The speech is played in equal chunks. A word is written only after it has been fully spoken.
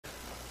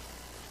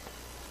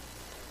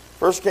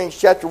1 Kings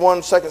chapter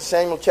 1, 2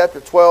 Samuel chapter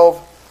 12.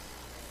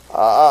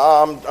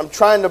 I'm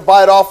trying to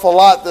bite off a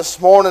lot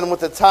this morning with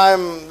the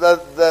time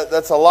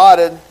that's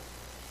allotted. You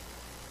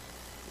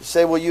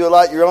say, well, you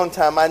allot your own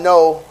time. I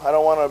know. I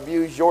don't want to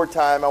abuse your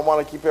time. I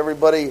want to keep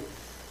everybody,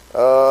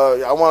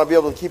 I want to be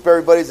able to keep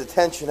everybody's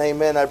attention.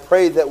 Amen. I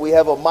pray that we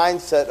have a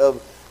mindset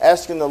of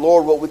asking the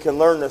Lord what we can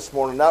learn this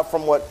morning. Not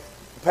from what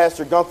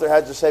Pastor Gunther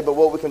had to say, but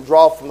what we can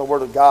draw from the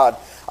Word of God.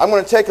 I'm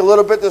going to take a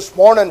little bit this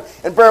morning,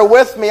 and bear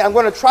with me. I'm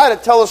going to try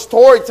to tell a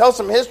story, tell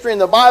some history in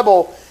the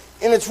Bible,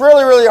 and it's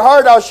really, really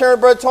hard. I was sharing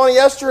with Brother Tony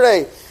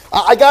yesterday.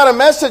 I got a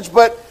message,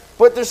 but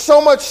there's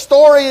so much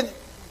story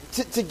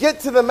to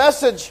get to the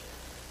message.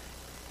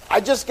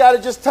 I just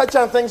got to touch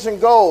on things and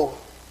go.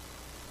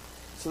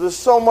 So there's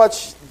so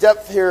much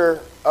depth here,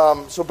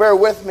 so bear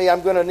with me.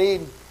 I'm going to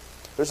need,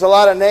 there's a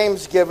lot of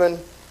names given,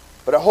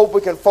 but I hope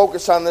we can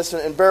focus on this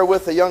and bear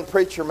with a young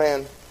preacher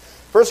man.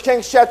 1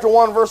 Kings chapter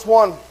 1, verse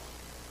 1.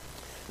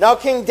 Now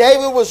King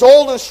David was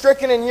old and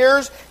stricken in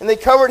years, and they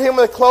covered him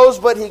with clothes,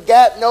 but he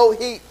got no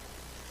heat.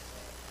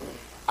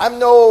 I'm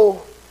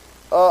no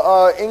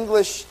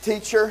English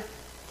teacher,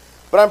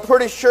 but I'm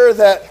pretty sure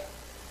that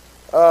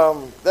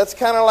that's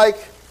kind of like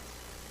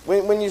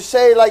when you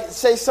say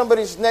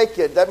somebody's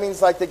naked, that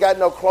means like they got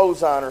no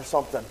clothes on or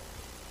something.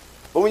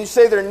 But when you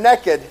say they're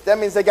naked, that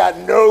means they got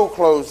no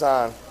clothes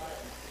on.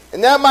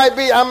 And that might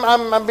be,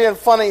 I'm being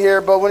funny here,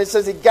 but when he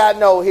says he got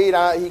no heat,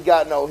 he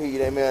got no heat,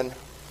 amen.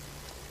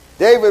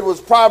 David was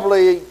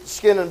probably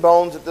skin and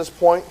bones at this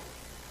point,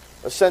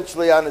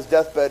 essentially on his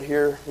deathbed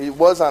here. He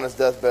was on his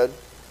deathbed.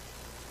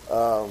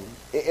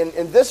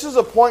 And this is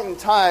a point in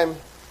time,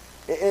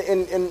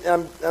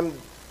 and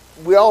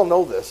we all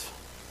know this.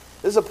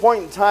 This is a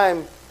point in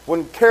time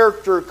when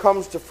character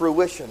comes to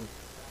fruition.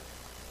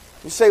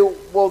 You say,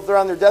 well, they're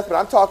on their deathbed.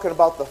 I'm talking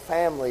about the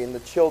family and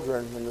the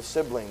children and the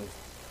siblings.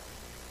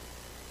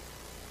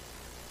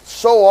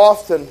 So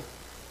often,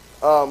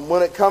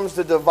 when it comes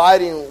to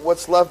dividing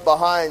what's left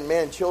behind,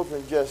 man,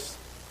 children just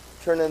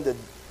turn into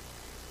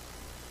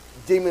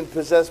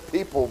demon-possessed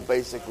people,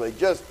 basically.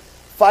 Just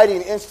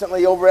fighting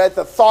instantly over at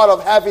the thought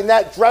of having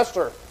that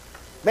dresser.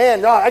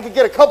 Man, no, I could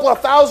get a couple of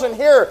thousand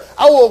here.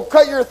 I will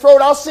cut your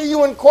throat. I'll see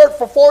you in court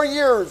for 4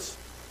 years.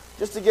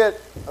 Just to get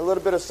a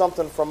little bit of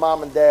something from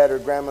mom and dad or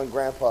grandma and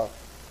grandpa.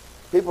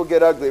 People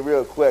get ugly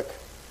real quick.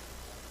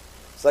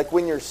 It's like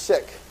when you're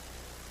sick.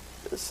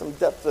 There's some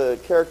depth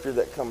of character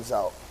that comes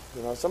out.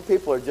 You know, some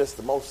people are just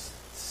the most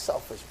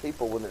selfish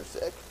people when they're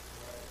sick.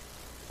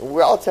 And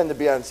we all tend to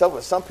be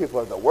unselfish. Some people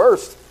are the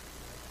worst.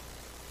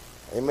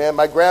 Amen.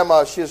 My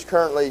grandma, she's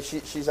on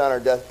her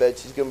deathbed.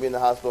 She's going to be in the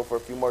hospital for a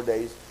few more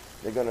days.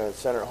 They're going to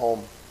send her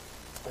home.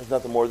 There's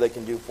nothing more they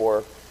can do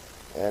for her.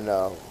 And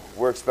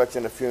we're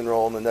expecting a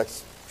funeral in the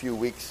next few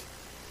weeks.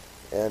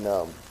 And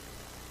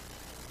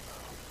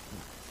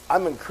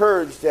I'm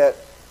encouraged that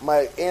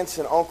my aunts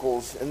and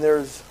uncles, and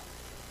there's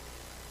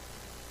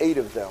 8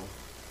 of them,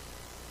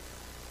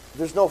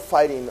 there's no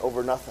fighting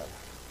over nothing.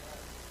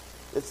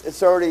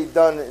 It's already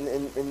done,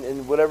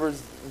 and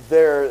whatever's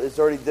there is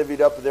already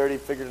divvied up. They already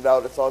figured it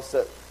out. It's all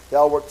set. They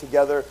all work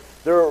together.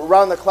 They're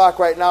around the clock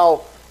right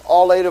now.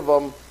 All 8 of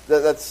them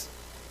that's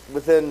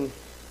within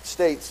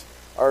states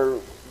are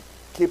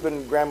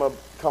keeping grandma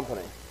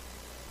company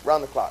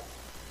around the clock.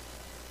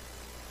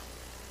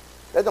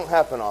 That don't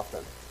happen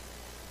often.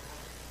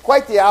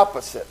 Quite the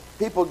opposite.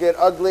 People get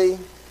ugly.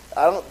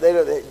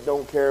 They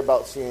don't care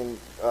about seeing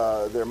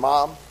their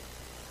mom.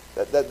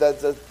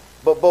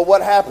 But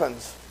what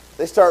happens?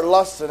 They start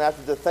lusting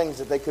after the things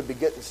that they could be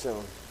getting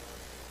soon.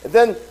 And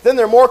then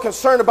they're more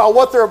concerned about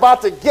what they're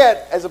about to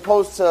get as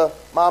opposed to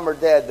mom or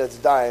dad that's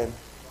dying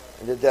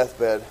in their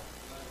deathbed.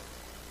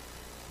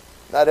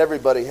 Not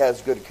everybody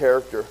has good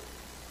character.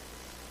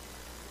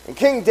 And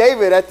King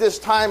David, at this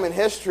time in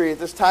history, at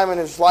this time in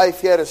his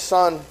life, he had a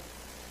son,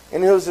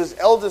 and it was his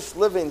eldest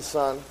living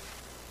son.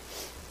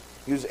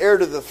 He was heir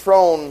to the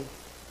throne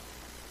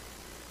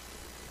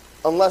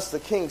unless the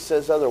king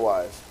says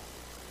otherwise.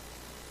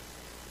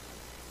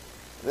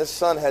 This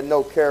son had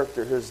no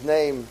character. His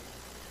name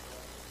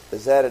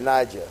is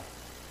Adonijah.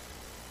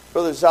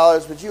 Brother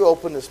Zollers, would you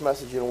open this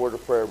message in a word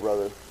of prayer,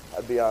 brother?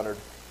 I'd be honored.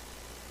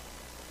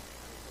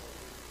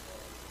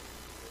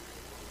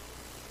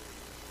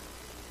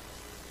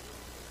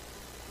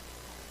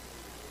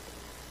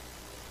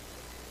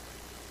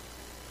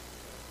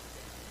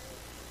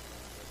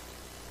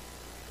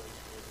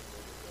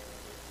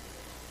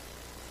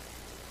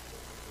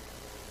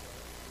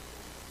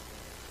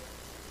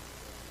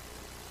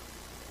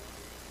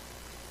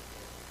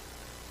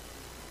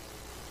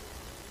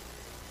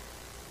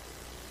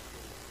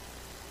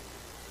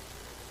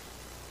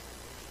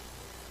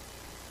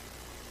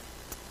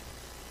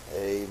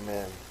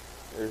 Amen.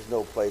 There's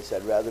no place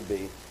I'd rather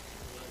be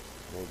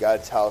in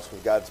God's house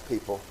with God's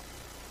people.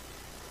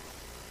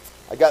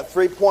 I got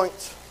 3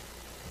 points.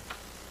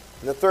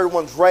 And the third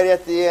one's right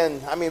at the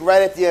end. I mean,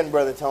 right at the end,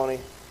 Brother Tony.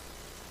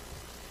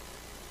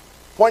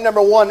 Point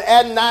number 1,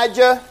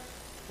 Adonijah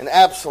and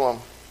Absalom.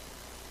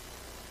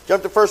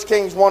 Jump to 1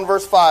 Kings 1,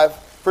 verse 5.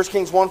 1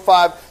 Kings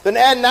 1:5. Then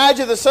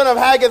Adonijah the son of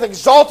Haggith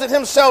exalted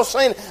himself,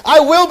 saying,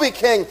 I will be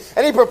king.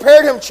 And he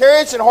prepared him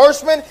chariots and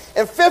horsemen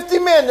and 50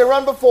 men to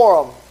run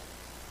before him.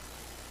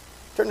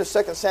 Turn to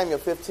 2 Samuel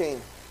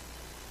 15.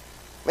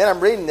 Man, I'm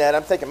reading that.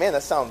 I'm thinking, man,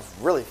 that sounds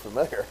really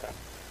familiar.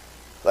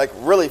 Like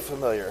really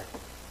familiar.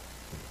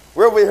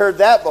 Where have we heard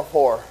that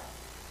before?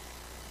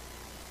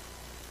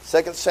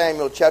 2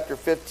 Samuel chapter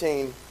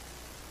 15,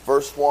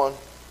 verse 1.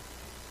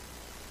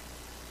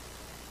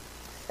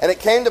 And it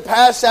came to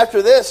pass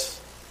after this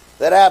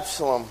that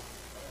Absalom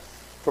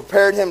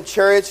prepared him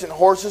chariots and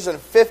horses and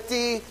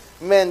 50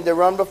 men to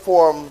run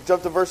before him.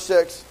 Jump to verse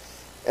 6.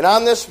 And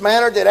on this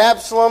manner did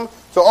Absalom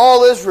to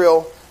all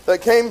Israel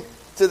that came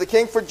to the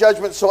king for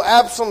judgment. So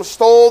Absalom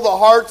stole the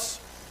hearts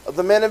of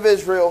the men of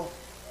Israel.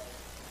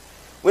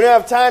 We don't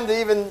have time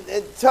to even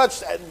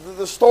touch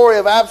the story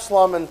of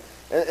Absalom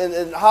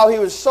and how he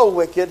was so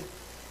wicked.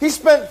 He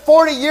spent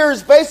 40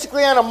 years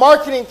basically on a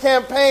marketing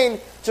campaign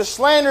to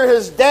slander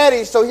his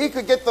daddy so he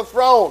could get the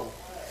throne.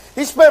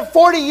 He spent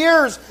 40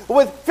 years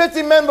with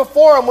 50 men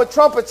before him with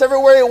trumpets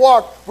everywhere he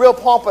walked, real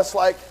pompous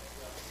like.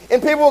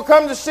 And people would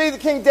come to see the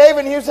King David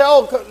and he would say,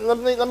 oh,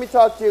 let me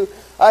talk to you.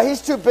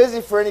 He's too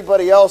busy for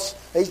anybody else.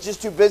 He's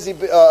just too busy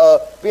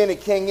being a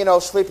king,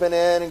 sleeping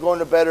in and going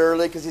to bed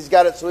early because he's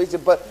got it so easy.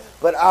 But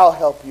I'll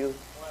help you.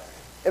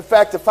 In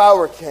fact, if I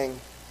were king,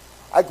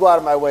 I'd go out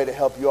of my way to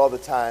help you all the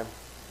time.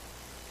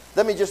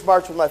 Let me just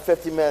march with my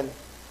 50 men.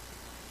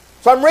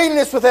 So I'm reading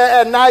this with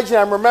Adonijah.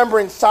 I'm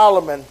remembering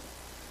Solomon.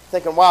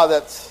 Thinking, wow,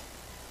 that's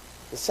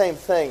the same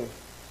thing.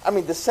 I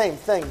mean, the same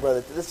thing, brother.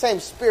 The same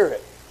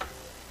spirit.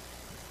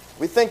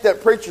 We think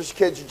that preachers'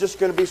 kids are just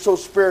going to be so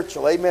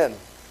spiritual. Amen.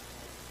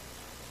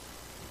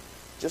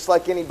 Just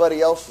like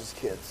anybody else's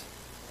kids.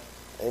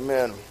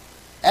 Amen.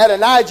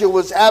 Adonijah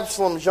was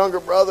Absalom's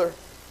younger brother.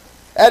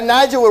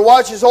 Adonijah would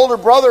watch his older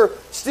brother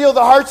steal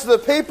the hearts of the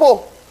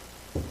people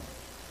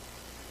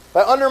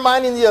by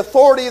undermining the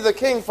authority of the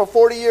king for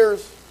 40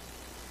 years.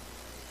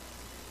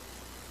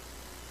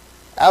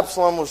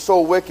 Absalom was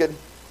so wicked.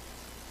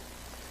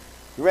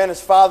 He ran his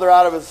father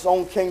out of his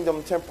own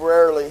kingdom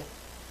temporarily.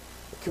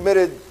 He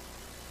committed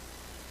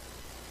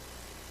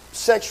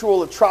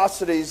sexual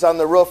atrocities on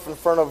the roof in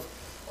front of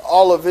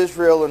all of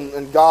Israel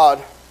and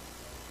God.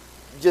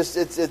 Just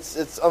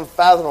it's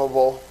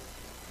unfathomable.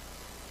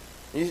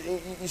 You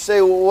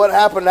say, well, what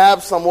happened to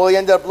Absalom? Well, he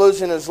ended up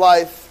losing his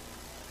life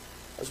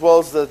as well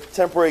as the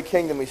temporary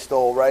kingdom he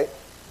stole, right?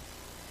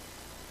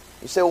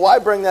 You say, well, why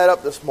bring that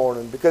up this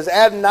morning? Because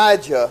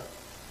Adonijah,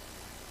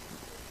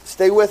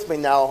 stay with me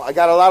now. I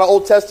got a lot of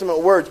Old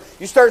Testament words.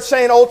 You start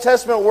saying Old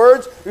Testament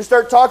words, you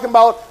start talking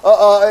about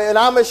an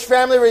Amish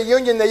family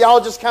reunion, they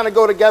all just kind of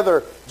go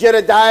together.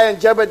 Jedediah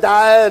and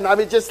Jebediah, and I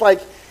mean, just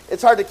like,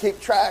 it's hard to keep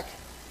track.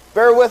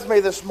 Bear with me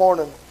this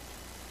morning.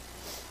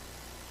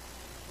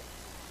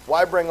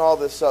 Why bring all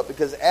this up?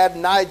 Because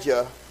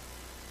Adonijah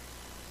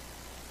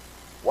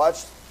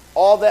watched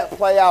all that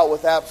play out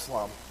with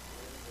Absalom.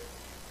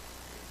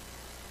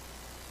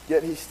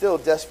 Yet he still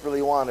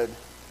desperately wanted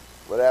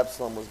what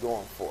Absalom was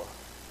going for.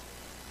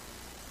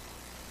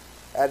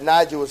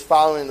 Adonijah was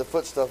following in the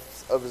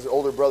footsteps of his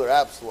older brother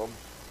Absalom.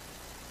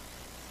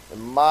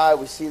 And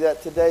we see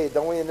that today,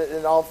 don't we?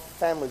 In all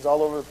families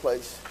all over the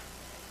place.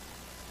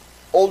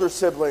 Older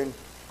sibling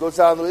goes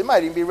out, it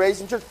might even be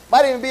raised in church,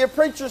 might even be a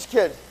preacher's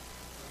kid.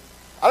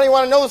 I don't even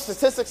want to know the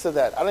statistics of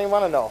that. I don't even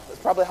want to know. It's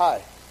probably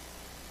high.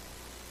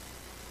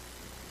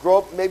 Grow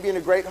up maybe in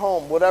a great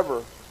home,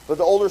 whatever. But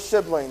the older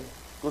sibling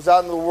goes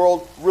out into the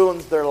world,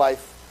 ruins their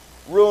life,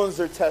 ruins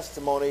their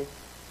testimony,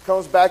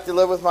 comes back to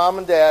live with mom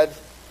and dad.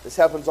 This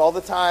happens all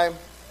the time.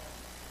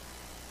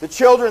 The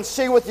children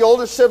see what the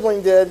older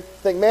sibling did,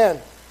 think, man,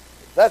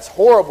 that's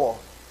horrible,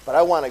 but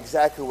I want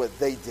exactly what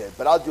they did,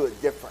 but I'll do it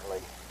differently.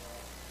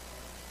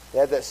 They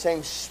had that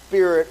same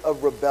spirit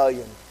of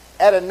rebellion.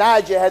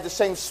 Adonijah had the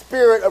same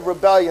spirit of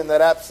rebellion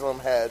that Absalom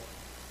had.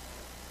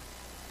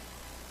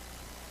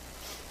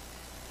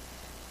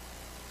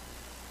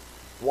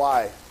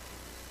 Why?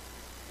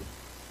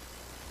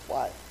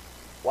 Why?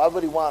 Why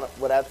would he want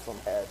what Absalom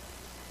had?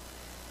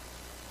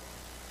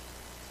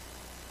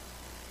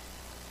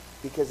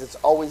 Because it's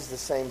always the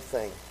same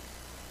thing.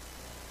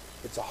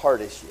 It's a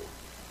heart issue.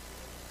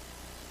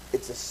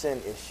 It's a sin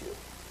issue.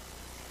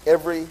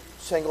 Every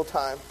single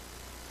time.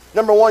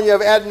 Number one, you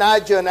have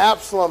Adonijah and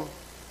Absalom.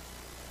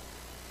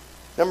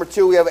 Number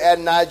two, we have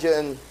Adonijah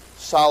and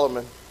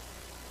Solomon.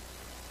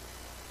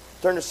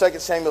 Turn to 2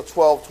 Samuel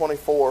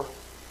 12:24.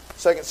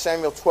 2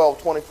 Samuel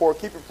 12:24.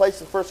 Keep your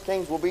place in 1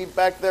 Kings. We'll be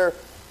back there.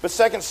 But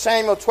 2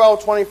 Samuel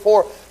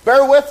 12:24.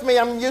 Bear with me.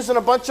 I'm using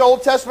a bunch of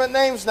Old Testament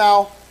names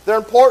now. They're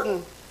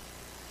important.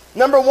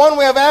 Number one,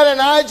 we have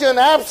Adonijah and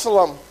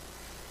Absalom.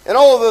 And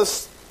all of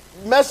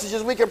the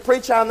messages, we can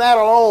preach on that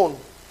alone.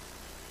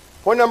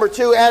 Point number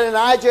two,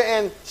 Adonijah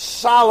and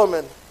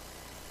Solomon.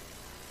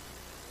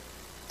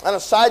 On a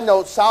side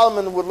note,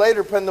 Solomon would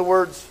later pen the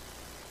words,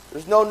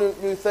 there's no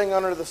new thing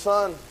under the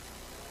sun.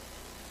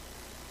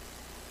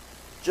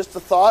 Just a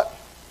thought.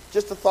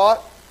 Just a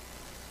thought.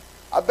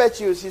 I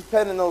bet you as he's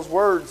penning those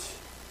words,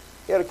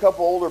 He had a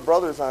couple older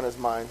brothers on his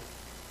mind.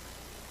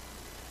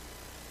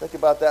 Think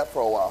about that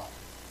for a while.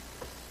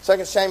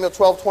 2 Samuel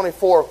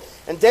 12:24.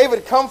 And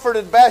David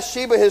comforted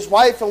Bathsheba his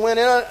wife, and went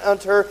in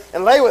unto her,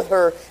 and lay with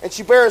her. And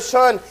she bare a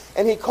son,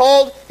 and he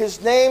called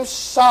his name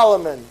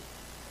Solomon.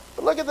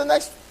 But look at the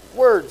next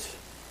words.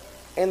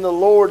 And the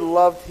Lord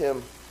loved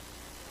him.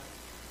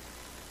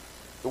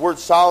 The word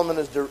Solomon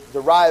is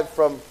derived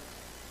from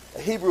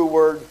a Hebrew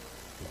word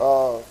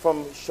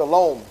from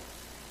shalom,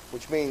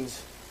 which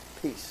means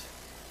peace.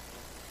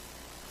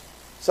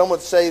 Some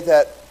would say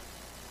that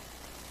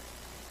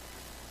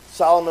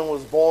Solomon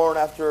was born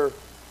after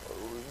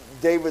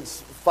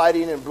David's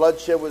fighting and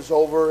bloodshed was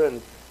over,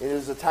 and it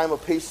was a time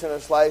of peace in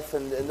his life,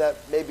 and that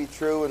may be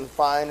true and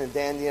fine and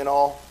dandy and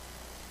all.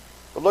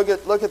 But look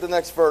at the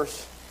next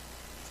verse,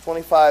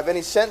 25. And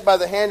he sent by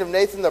the hand of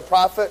Nathan the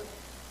prophet,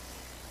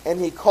 and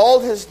he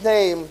called his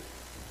name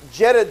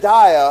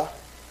Jedediah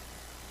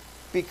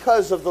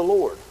because of the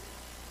Lord.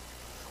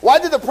 Why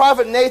did the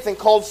prophet Nathan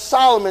call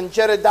Solomon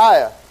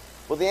Jedediah?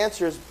 Well, the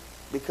answer is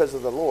because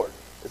of the Lord.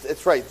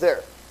 It's right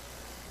there.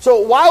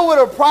 So why would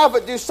a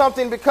prophet do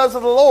something because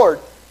of the Lord?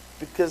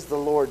 Because the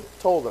Lord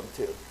told him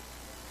to.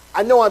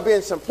 I know I'm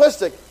being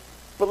simplistic,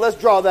 but let's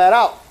draw that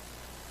out.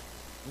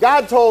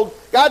 God told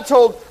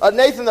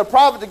Nathan the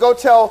prophet to go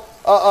tell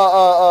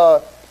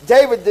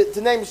David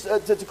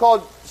to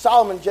call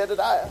Solomon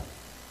Jedediah.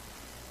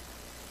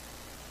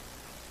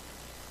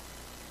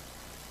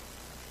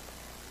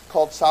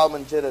 Called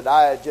Solomon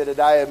Jedediah.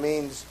 Jedediah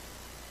means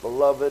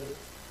beloved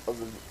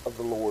of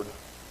the Lord.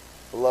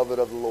 Beloved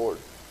of the Lord.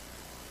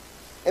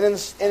 And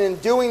in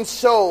doing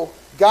so,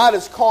 God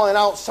is calling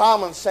out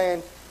Solomon,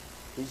 saying,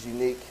 he's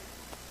unique.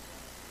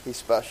 He's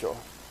special.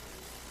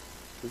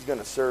 He's going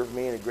to serve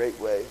me in a great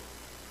way.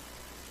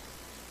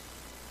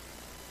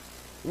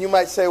 And you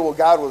might say, well,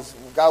 God was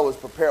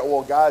prepared.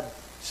 Well, God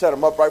set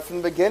him up right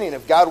from the beginning.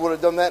 If God would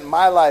have done that in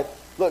my life,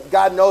 look,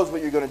 God knows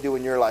what you're going to do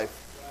in your life.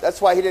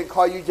 That's why he didn't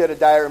call you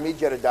Jedediah or me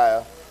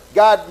Jedediah.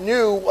 God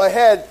knew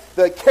ahead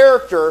the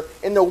character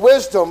and the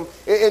wisdom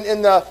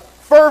and the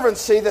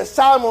fervency that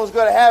Solomon was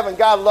going to have, and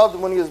God loved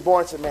him when he was born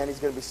and said, man, he's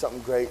going to be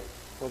something great.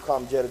 We'll call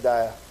him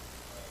Jedediah.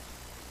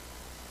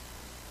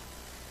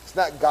 It's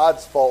not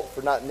God's fault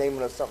for not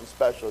naming us something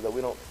special, that we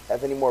don't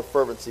have any more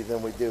fervency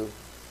than we do,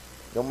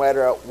 no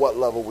matter at what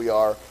level we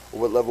are or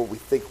what level we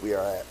think we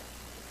are at.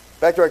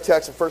 Back to our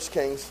text in 1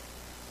 Kings.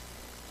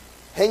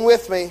 Hang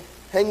with me.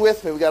 Hang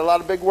with me. We got a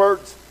lot of big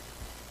words.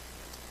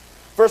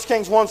 1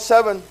 Kings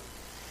 1:7.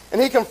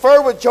 And he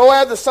conferred with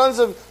Joab, the sons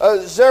of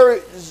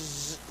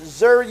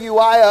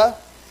Zeruiah,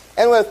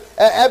 and with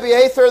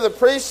Abiathar the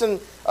priest, and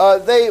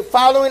they,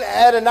 following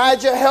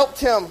Adonijah, helped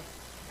him.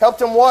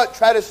 Helped him what?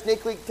 Try to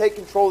sneakily take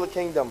control of the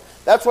kingdom.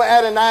 That's what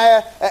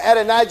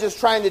Adonijah is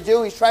trying to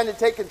do. He's trying to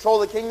take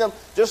control of the kingdom,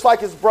 just like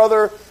his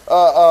brother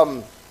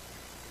I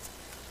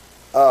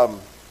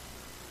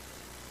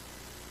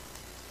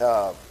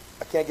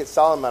can't get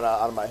Solomon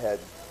out of my head.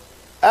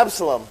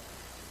 Absalom.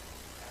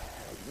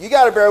 You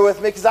got to bear with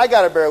me because I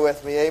got to bear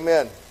with me.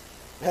 Amen.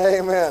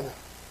 Amen.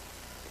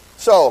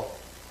 So,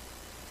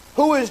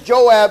 who is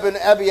Joab and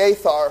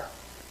Abiathar?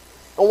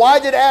 And why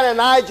did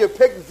Adonijah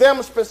pick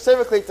them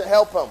specifically to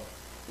help him?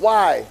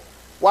 Why?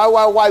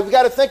 Why? We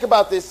got to think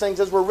about these things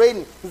as we're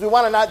reading, because we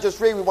want to not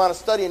just read, we want to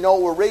study and know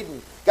what we're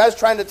reading. God's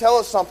trying to tell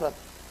us something.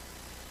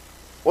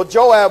 Well,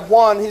 Joab,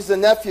 one, he's the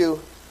nephew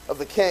of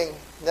the king,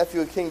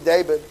 nephew of King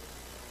David.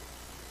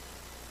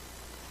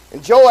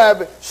 And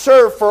Joab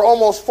served for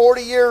almost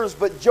 40 years,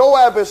 but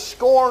Joab is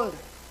scorned.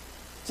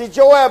 See,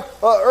 Joab,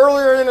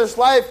 earlier in his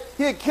life,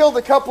 he had killed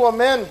a couple of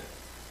men.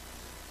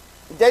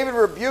 David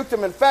rebuked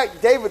him. In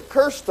fact, David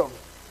cursed him.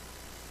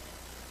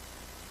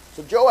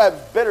 So Joab's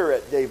bitter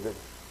at David.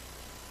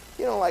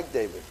 He don't like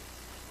David.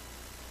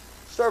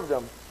 Served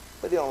him,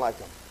 but he don't like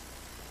him.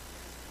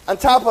 On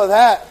top of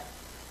that,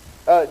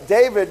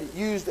 David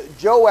used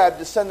Joab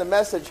to send the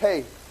message,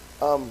 hey,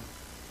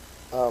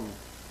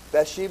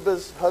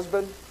 Bathsheba's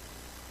husband,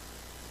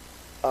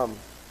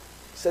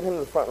 send him to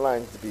the front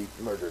lines to be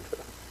murdered.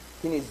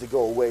 He needs to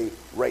go away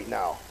right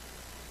now.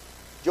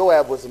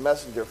 Joab was a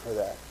messenger for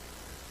that.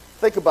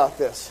 Think about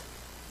this.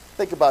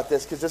 Think about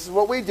this, because this is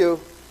what we do.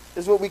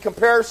 This is what we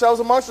compare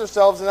ourselves amongst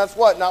ourselves, and that's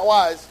what? Not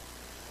wise.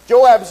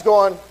 Joab's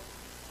going,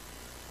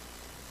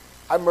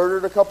 I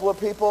murdered a couple of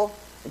people,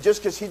 and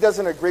just because he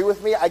doesn't agree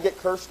with me, I get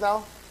cursed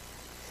now?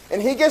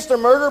 And he gets to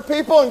murder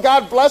people, and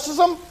God blesses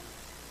him?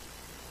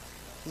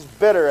 He's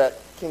bitter at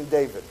King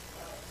David.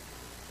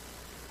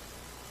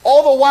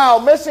 All the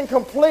while, missing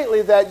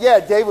completely that, yeah,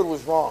 David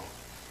was wrong.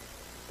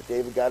 But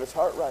David got his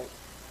heart right.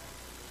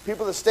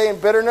 People that stay in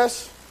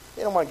bitterness,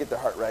 they don't want to get their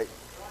heart right.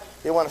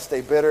 They want to stay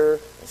bitter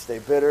and stay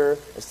bitter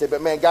and stay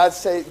bitter. Man, God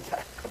said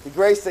the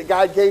grace that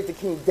God gave to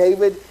King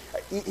David,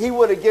 he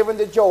would have given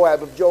to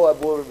Joab if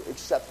Joab would have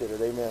accepted it.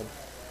 Amen.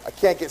 I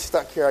can't get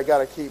stuck here. I got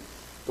to keep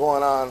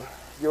going on.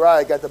 You're right.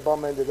 I got to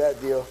bum into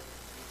that deal.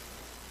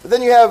 But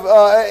then you have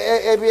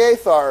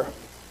Abiathar.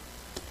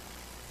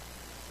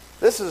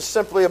 This is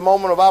simply a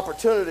moment of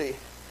opportunity.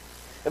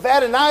 If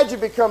Adonijah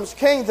becomes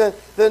king,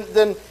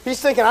 then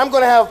he's thinking, I'm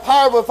going to have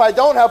power, but if I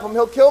don't help him,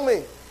 he'll kill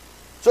me.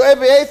 So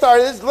Abiathar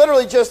is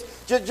literally just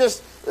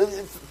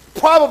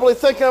probably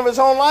thinking of his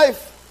own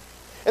life.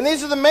 And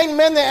these are the main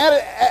men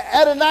that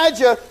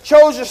Adonijah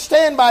chose to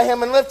stand by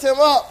him and lift him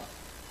up.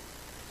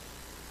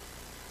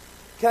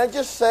 Can I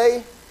just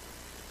say,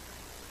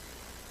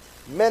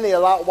 many a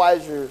lot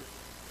wiser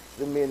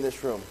than me in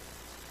this room.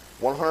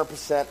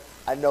 100%,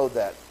 I know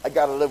that. I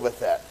got to live with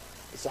that.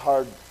 It's a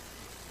hard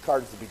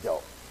cards to be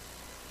dealt.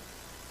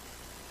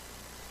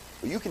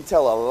 But you can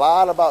tell a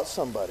lot about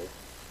somebody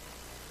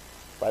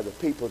by the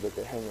people that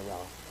they hang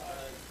around.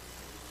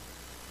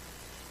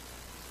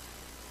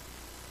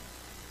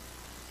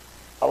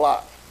 A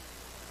lot.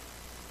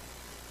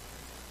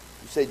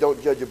 You say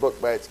don't judge a book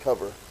by its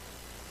cover.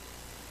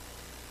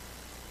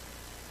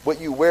 What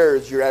you wear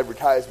is your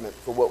advertisement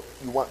for what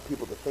you want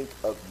people to think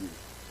of you.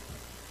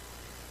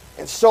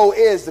 And so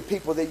is the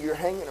people that you're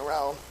hanging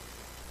around.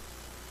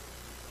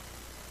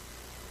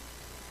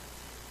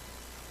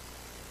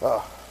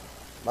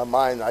 My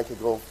mind, I could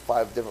go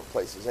 5 different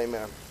places.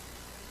 Amen.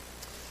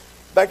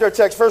 Back to our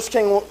text, 1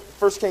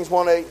 Kings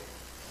 1:8.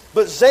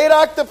 But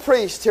Zadok the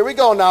priest, here we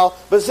go now.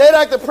 But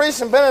Zadok the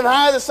priest and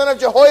Benaiah the son of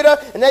Jehoiada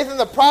and Nathan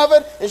the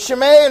prophet and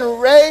Shimei and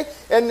Ray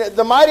and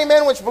the mighty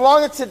men which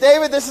belonged to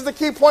David, this is the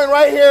key point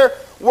right here,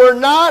 were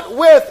not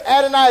with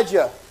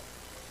Adonijah.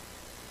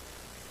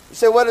 You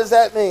say, what does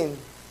that mean?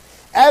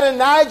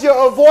 Adonijah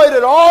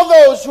avoided all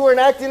those who were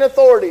enacting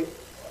authority.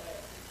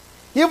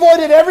 He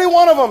avoided every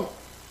one of them.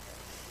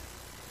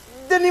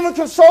 Didn't even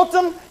consult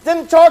them,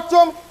 didn't talk to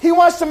him. He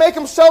wants to make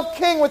himself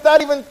king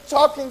without even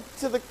talking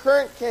to the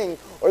current king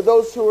or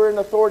those who were in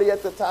authority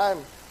at the time.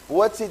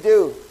 What's he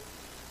do?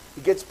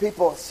 He gets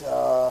people,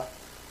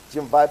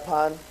 Jim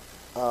Vipon,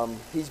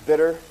 he's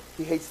bitter.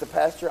 He hates the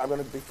pastor. I'm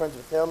going to be friends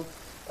with him.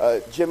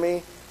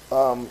 Jimmy,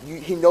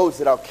 he knows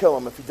that I'll kill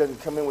him if he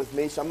doesn't come in with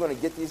me. So I'm going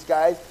to get these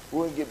guys.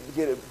 We're going to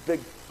get a big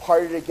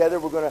party together.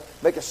 We're going to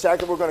make a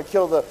sacrifice. We're going to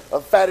kill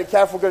a fatted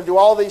calf. We're going to do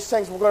all these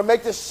things. We're going to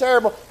make this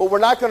ceremony, but we're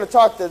not going to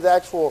talk to the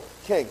actual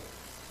king.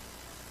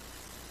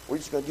 We're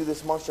just going to do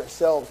this amongst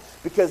ourselves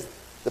because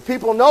the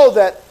people know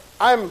that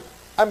I'm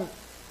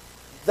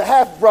the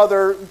half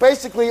brother,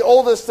 basically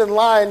oldest in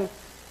line,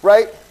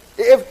 right?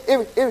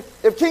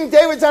 If King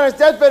David's on his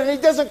deathbed and he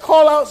doesn't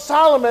call out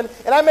Solomon,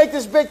 and I make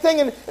this big thing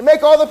and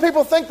make all the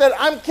people think that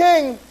I'm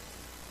king,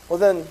 well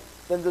then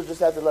they'll just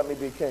have to let me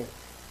be king.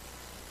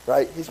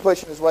 Right? He's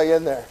pushing his way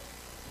in there.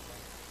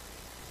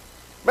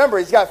 Remember,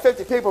 he's got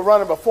 50 people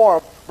running before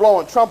him,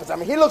 blowing trumpets. I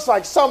mean, he looks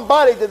like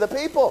somebody to the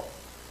people.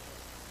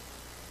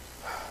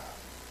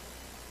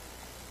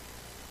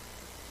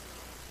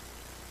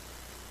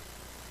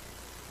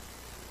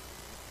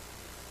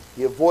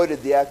 He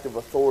avoided the act of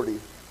authority,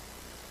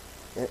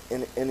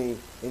 and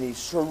he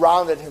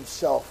surrounded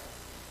himself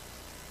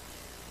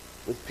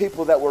with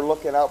people that were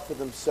looking out for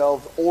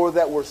themselves or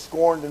that were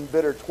scorned and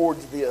bitter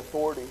towards the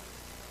authority.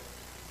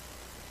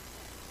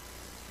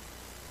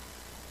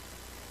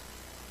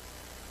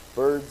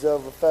 Birds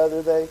of a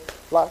feather, they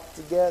flock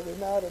together,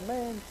 not a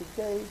man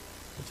today.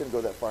 I shouldn't go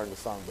that far in the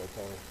song, but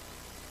okay.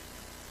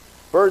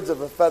 Birds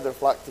of a feather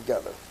flock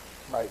together.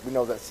 Right, we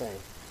know that saying.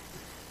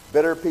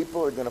 Bitter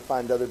people are going to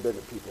find other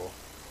bitter people.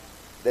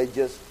 They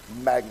just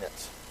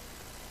magnets.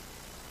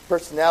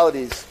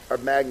 Personalities are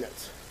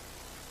magnets.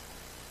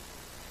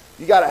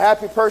 You got a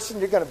happy person,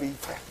 you're going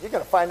to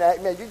find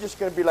that, man, you're just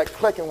going to be like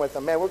clicking with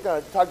them. Man, we're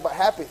going to talk about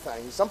happy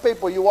things. Some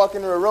people, you walk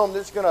into a room,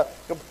 they're just going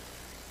to,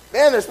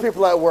 man, there's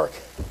people at work.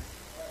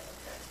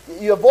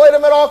 You avoid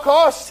them at all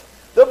costs.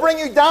 They'll bring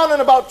you down in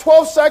about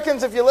 12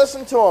 seconds if you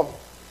listen to them.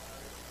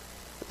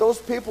 But those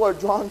people are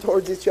drawn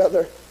towards each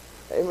other.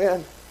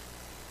 Amen.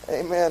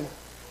 Amen.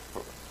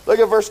 Look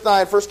at verse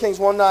 9, 1 Kings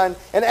 1:9.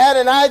 And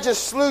Adonijah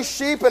slew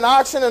sheep and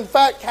oxen and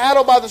fat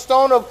cattle by the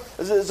stone of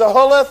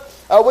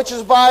Zahulith, which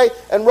is by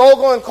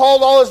Enrogel, and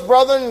called all his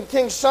brethren and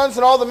king's sons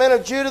and all the men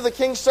of Judah, the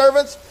king's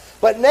servants.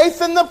 But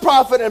Nathan the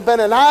prophet and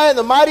Benaiah and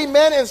the mighty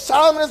men and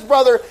Solomon his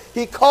brother,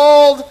 he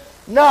called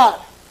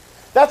not.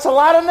 That's a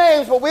lot of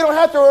names, but we don't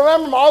have to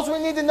remember them. All we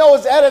need to know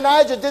is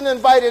Adonijah didn't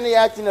invite any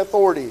acting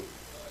authority.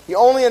 He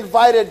only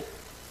invited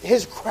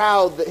his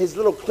crowd, his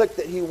little clique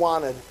that he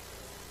wanted.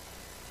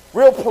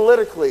 Real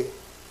politically.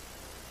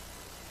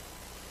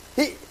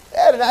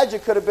 Adonijah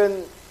could have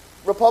been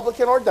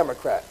Republican or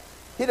Democrat.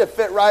 He'd have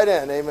fit right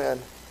in, amen.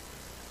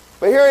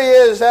 But here he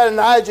is,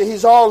 Adonijah,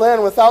 he's all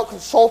in without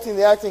consulting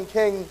the acting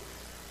king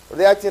or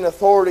the acting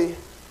authority.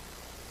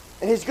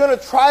 And he's going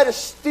to try to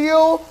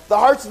steal the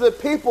hearts of the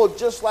people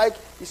just like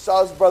he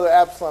saw his brother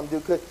Absalom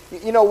do.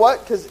 You know what?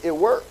 Because it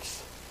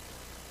works.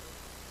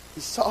 He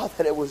saw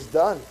that it was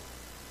done.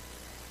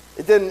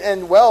 It didn't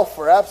end well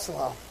for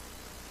Absalom.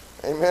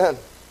 Amen.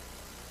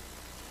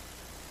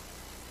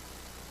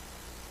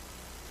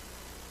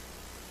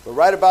 But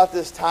right about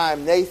this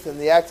time, Nathan,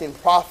 the acting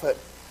prophet,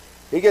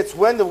 he gets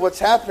wind of what's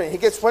happening. He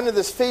gets wind of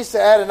this feast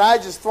that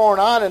Adonijah's throwing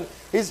on, and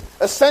he's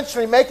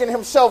essentially making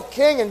himself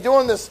king and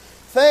doing this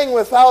thing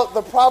without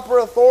the proper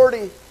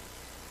authority.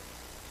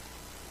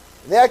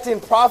 The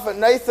acting prophet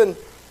Nathan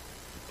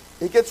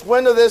he gets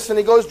wind of this and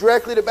he goes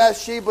directly to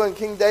Bathsheba and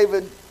King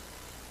David.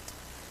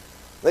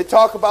 They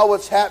talk about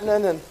what's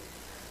happening, and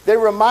they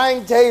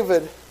remind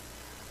David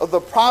of the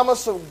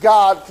promise of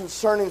God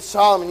concerning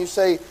Solomon. You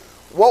say,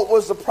 what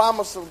was the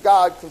promise of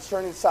God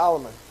concerning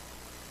Solomon?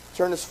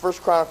 Turn to 1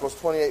 Chronicles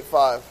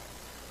 28:5.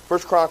 1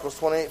 Chronicles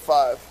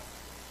 28:5.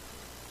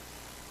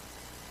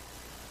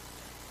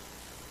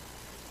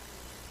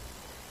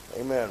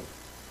 Amen.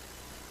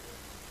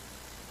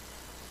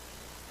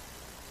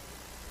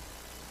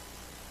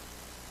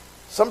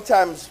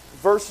 Sometimes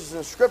verses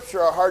in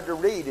Scripture are hard to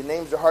read, and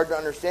names are hard to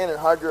understand and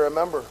hard to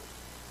remember.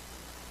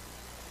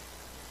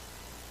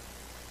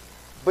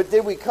 But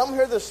did we come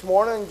here this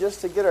morning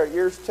just to get our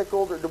ears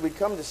tickled, or did we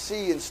come to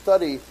see and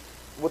study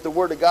what the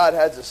Word of God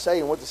has to say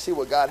and what to see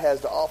what God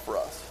has to offer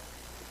us?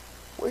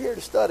 We're here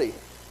to study.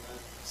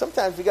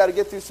 Sometimes we got to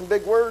get through some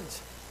big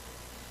words.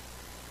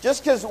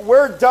 Just because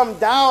we're dumbed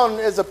down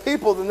as a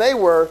people than they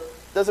were,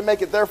 doesn't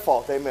make it their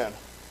fault. Amen.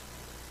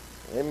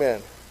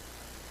 Amen.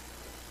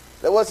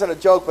 That wasn't a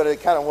joke, but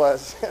it kind of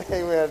was.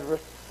 Amen.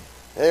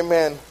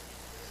 Amen.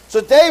 So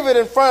David,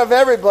 in front of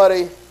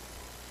everybody,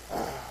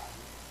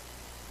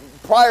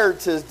 prior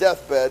to his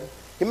deathbed,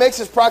 he makes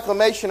his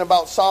proclamation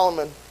about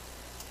Solomon.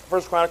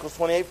 1 Chronicles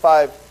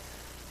 28:5.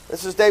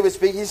 This is David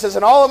speaking. He says,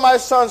 "And all of my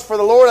sons, for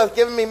the Lord hath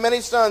given me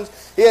many sons,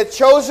 he had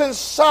chosen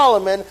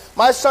Solomon,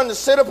 my son, to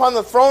sit upon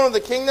the throne of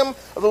the kingdom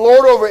of the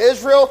Lord over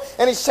Israel.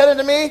 And he said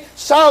unto me,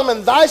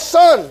 Solomon, thy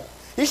son,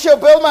 he shall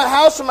build my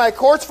house and my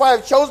courts, for I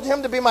have chosen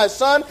him to be my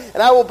son,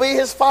 and I will be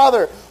his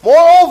father.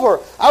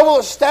 Moreover, I will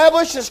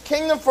establish his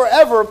kingdom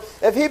forever,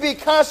 if he be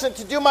constant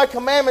to do my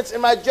commandments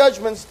and my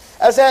judgments,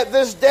 as at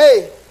this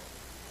day."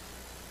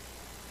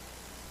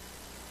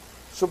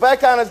 So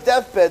back on his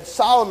deathbed,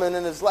 Solomon,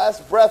 in his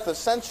last breath,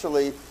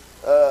 essentially,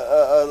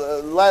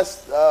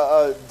 last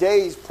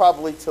days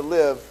probably to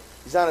live,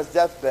 he's on his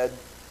deathbed.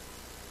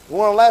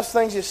 One of the last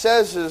things he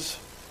says is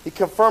he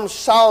confirms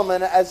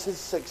Solomon as his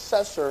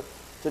successor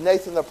to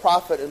Nathan the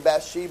prophet and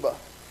Bathsheba.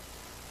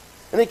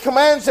 And he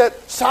commands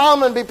that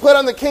Solomon be put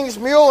on the king's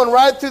mule and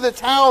ride through the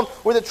town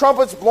with the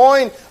trumpets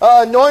blowing,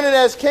 anointed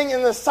as king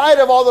in the sight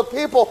of all the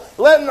people,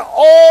 letting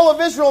all of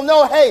Israel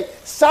know, hey,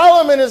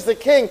 Solomon is the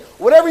king.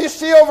 Whatever you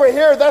see over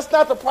here, that's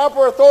not the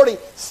proper authority.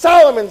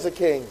 Solomon's the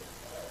king.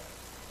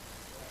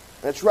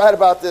 And it's right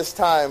about this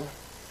time.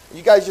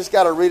 You guys just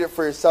got to read it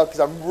for yourself, because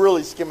I'm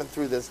really skimming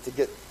through this to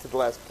get to the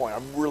last point.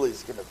 I'm really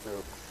skimming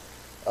through.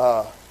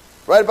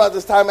 Right about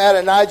this time,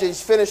 Adonijah,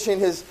 he's finishing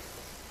his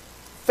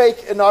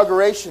fake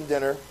inauguration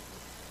dinner.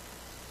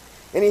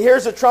 And he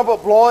hears a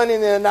trumpet blowing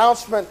in the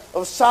announcement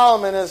of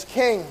Solomon as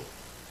king.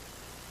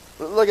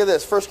 Look at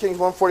this, 1 Kings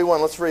 1:41.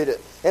 Let's read it.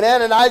 "And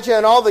Adonijah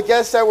and all the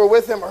guests that were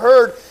with him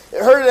heard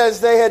it as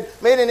they had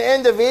made an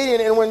end of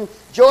eating. And when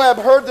Joab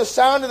heard the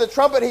sound of the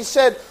trumpet, he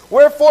said,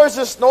 Wherefore is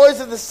this noise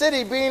of the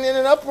city being in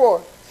an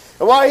uproar?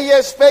 And while he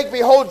yet spake,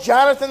 behold,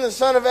 Jonathan the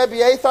son of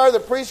Abiathar the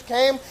priest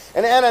came,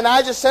 and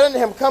Adonijah said unto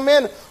him, Come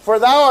in, for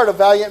thou art a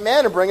valiant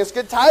man, and bring us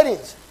good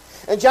tidings.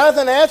 And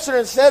Jonathan answered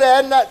and said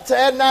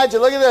to Adonijah,"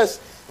 look at this,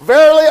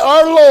 "Verily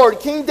our Lord,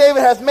 King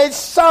David, hath made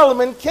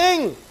Solomon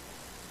king."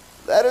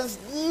 That is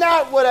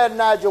not what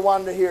Adonijah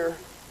wanted to hear.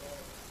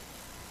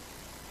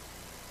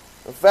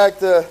 In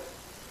fact, the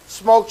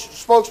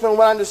spokesman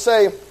went on to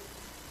say,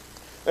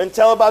 and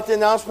tell about the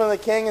announcement of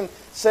the king, and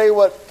say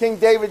what King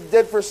David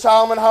did for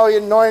Solomon, how he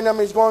anointed him.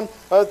 He's going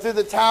through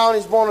the town,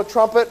 he's blowing a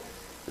trumpet.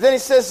 Then he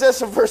says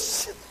this in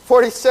verse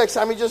 46.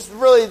 I mean, just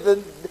really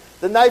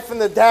the knife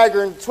and the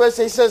dagger and twist.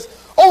 He says,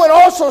 "Oh, and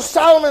also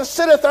Solomon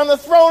sitteth on the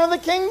throne of the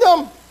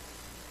kingdom."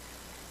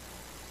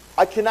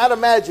 I cannot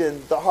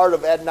imagine the heart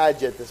of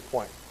Adonijah at this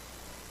point.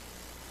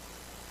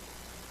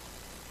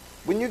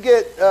 When you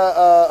get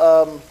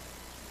a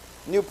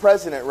new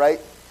president, right?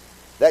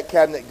 That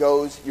cabinet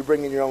goes, you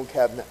bring in your own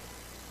cabinet,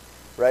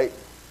 right?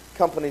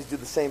 Companies do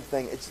the same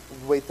thing. It's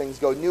the way things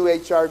go. New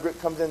HR group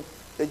comes in,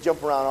 they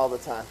jump around all the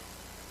time.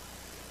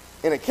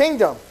 In a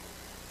kingdom,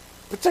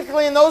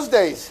 particularly in those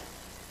days,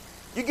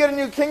 you get a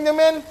new kingdom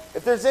in,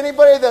 if there's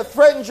anybody that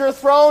threatens your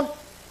throne,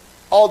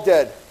 all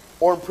dead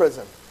or in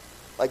prison.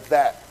 Like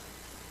that.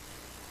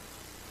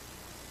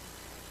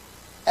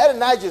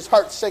 Adonijah's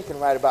heart's sinking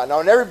right about now.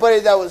 And everybody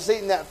that was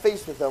eating that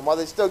feast with him, while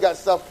they still got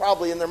stuff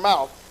probably in their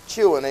mouth,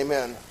 chewing,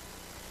 amen.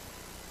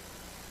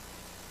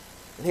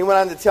 And he went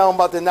on to tell him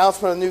about the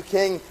announcement of the new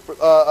king.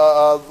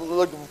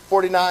 Look,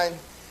 49. It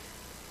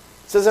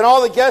says, "And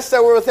all the guests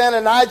that were with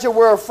Adonijah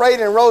were afraid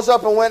and rose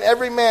up and went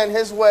every man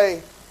his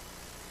way."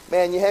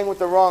 Man, you hang with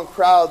the wrong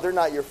crowd, they're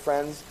not your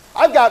friends.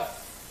 I've got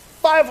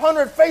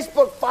 500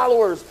 Facebook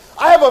followers.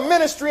 I have a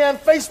ministry on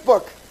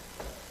Facebook.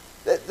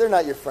 They're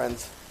not your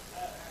friends.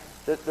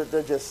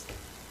 They're just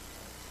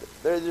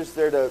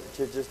there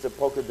to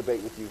poke a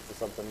debate with you for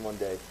something one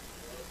day.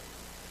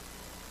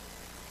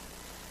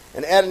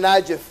 And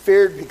Adonijah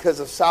feared because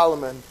of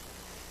Solomon,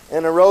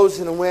 and arose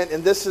and went,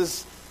 and this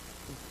is,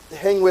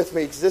 hang with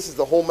me, because this is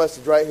the whole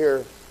message right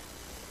here,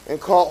 and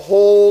caught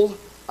hold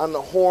on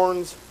the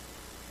horns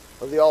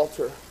of the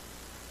altar.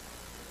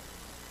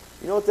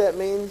 You know what that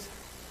means?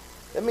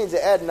 That means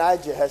that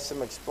Adonijah has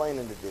some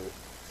explaining to do.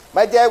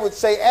 My dad would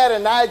say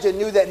Adonijah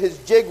knew that his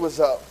jig was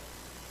up.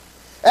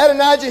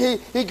 Adonijah,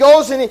 he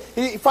goes and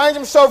he finds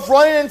himself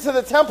running into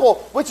the temple,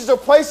 which is a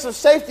place of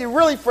safety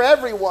really for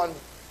everyone.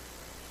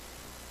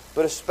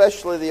 But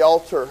especially the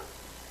altar,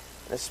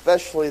 and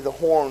especially the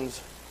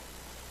horns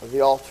of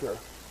the altar.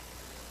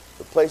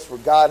 The place where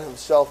God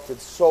himself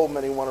did so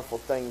many wonderful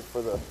things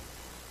for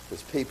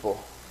his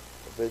people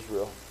of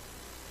Israel.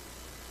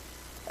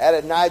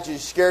 Adonijah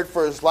is scared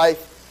for his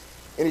life,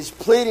 and he's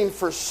pleading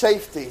for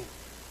safety,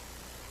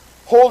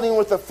 holding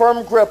with a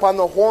firm grip on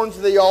the horns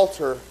of the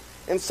altar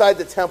inside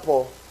the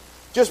temple,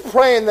 just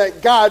praying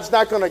that God's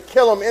not going to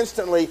kill him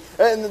instantly,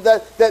 and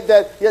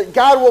that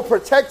God will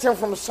protect him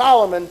from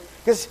Solomon.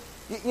 Because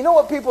you know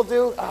what people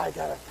do? I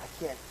can't.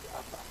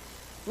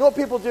 You know what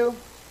people do?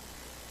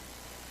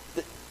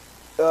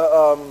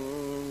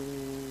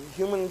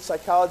 Human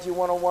psychology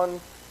 101,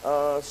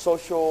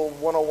 social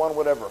 101,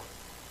 whatever.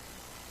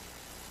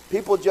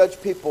 People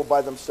judge people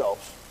by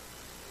themselves.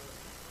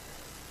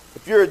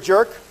 If you're a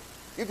jerk,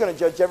 you're going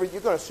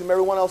to assume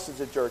everyone else is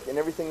a jerk in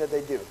everything that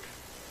they do.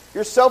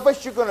 You're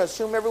selfish, you're going to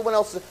assume everyone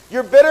else is.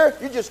 You're bitter,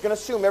 you're just going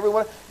to assume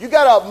everyone. You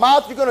got a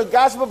mouth, you're going to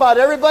gossip about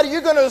everybody,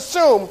 you're going to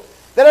assume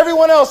that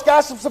everyone else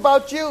gossips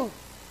about you.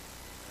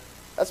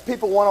 That's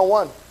people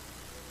 101.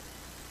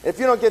 If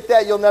you don't get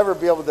that, you'll never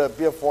be able to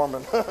be a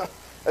foreman.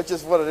 That's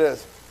just what it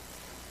is.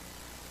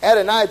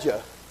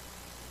 Adonijah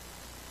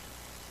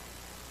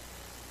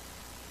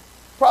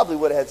probably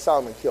would have had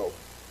Solomon killed.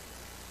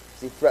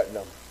 He threatened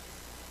him.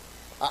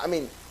 I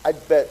mean,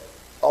 I'd bet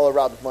all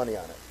around money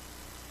on it.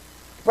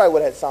 He probably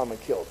would have had Solomon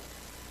killed.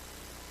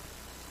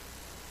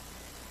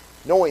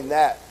 Knowing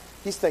that,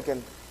 he's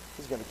thinking,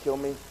 he's going to kill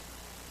me.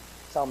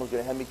 Solomon's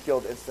going to have me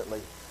killed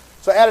instantly.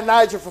 So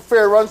Adonijah, for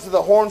fear, runs to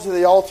the horns of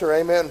the altar,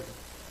 amen.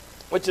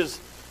 Which is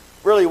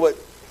really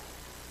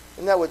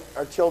isn't that what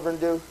our children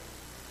do?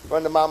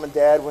 Run to mom and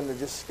dad when they're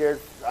just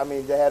scared. I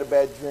mean, they had a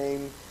bad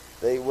dream.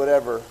 They,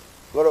 whatever.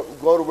 Go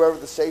to wherever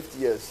the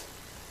safety is.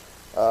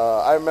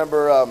 I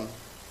remember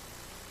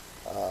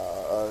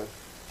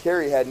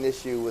Carrie had an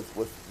issue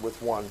with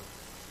one.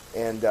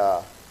 And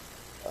that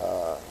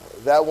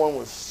one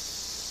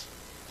was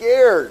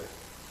scared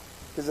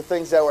because of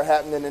things that were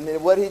happening. And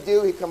then what he'd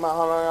do, he'd come out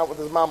hung out with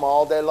his mama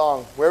all day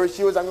long. Wherever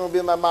she was, I'm going to be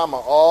with my mama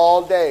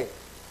all day.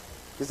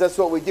 Because that's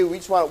what we do. We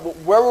just want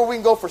wherever we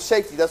can go for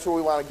safety, that's where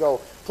we want to go.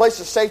 The place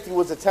of safety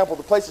was the temple.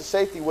 The place of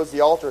safety was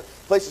the altar.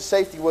 The place of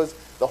safety was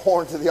the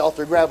horns of the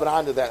altar, grabbing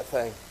onto that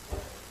thing.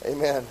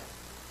 Amen.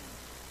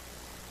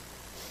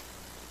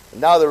 And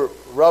now the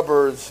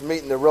rubber is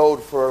meeting the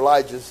road for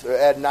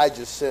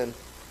Adonijah's sin.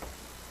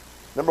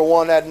 Number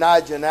 1,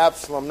 Adonijah and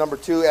Absalom. Number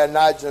 2,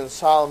 Adonijah and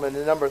Solomon.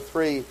 And number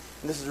 3, and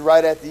this is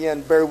right at the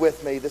end, bear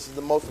with me. This is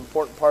the most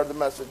important part of the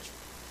message.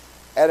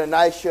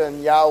 Adonijah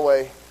and Yahweh.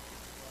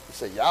 You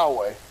say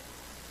Yahweh.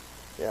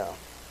 Yeah.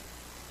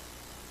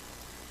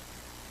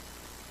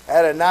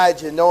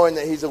 Adonijah, knowing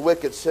that he's a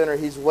wicked sinner,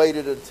 he's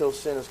waited until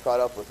sin has caught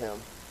up with him.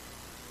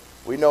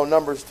 We know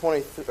Numbers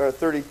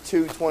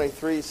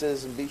 32:23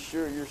 says, and be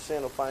sure your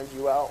sin will find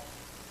you out.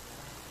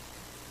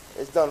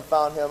 It's done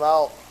found him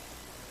out.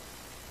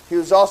 He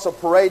was also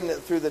parading it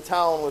through the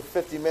town with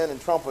 50 men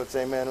and trumpets,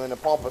 amen, in a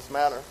pompous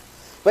manner.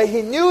 But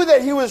he knew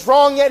that he was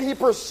wrong, yet he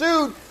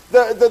pursued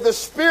the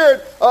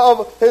spirit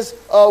of his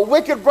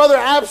wicked brother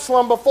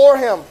Absalom before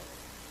him.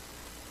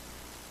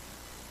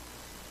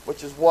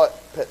 Which is what?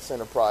 Pet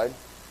sin of pride.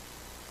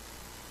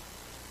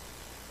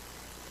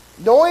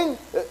 Knowing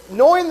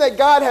that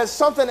God has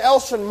something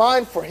else in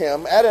mind for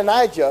him,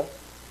 Adonijah,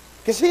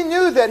 because he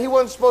knew that he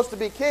wasn't supposed to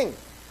be king.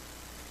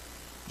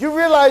 Do you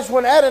realize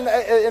when and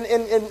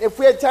if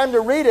we had time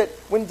to read it,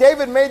 when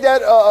David made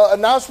that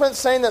announcement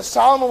saying that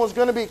Solomon was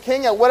going to be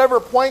king at whatever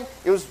point,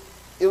 it was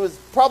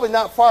probably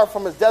not far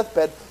from his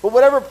deathbed, but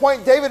whatever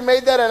point David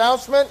made that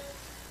announcement,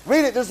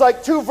 read it. There's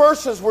like 2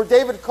 verses where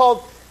David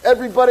called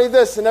everybody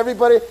this and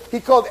everybody, he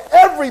called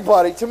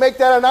everybody to make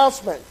that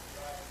announcement.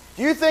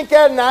 Do you think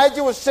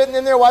Adonijah was sitting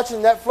in there watching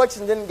Netflix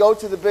and didn't go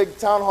to the big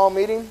town hall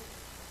meeting?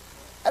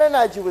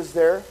 Adonijah was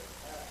there.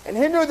 And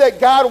he knew that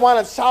God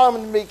wanted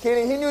Solomon to be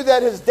king. He knew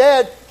that his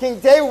dad, King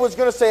David, was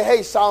going to say,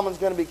 hey, Solomon's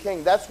going to be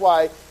king. That's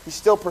why he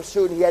still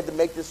pursued, and he had to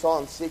make this all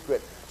in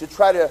secret to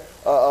try to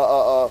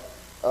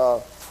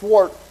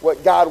thwart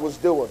what God was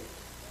doing.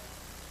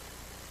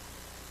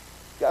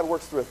 God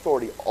works through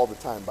authority all the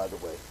time, by the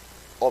way.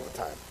 All the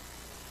time.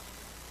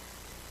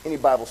 Any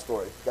Bible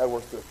story, God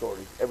works through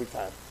authority every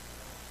time.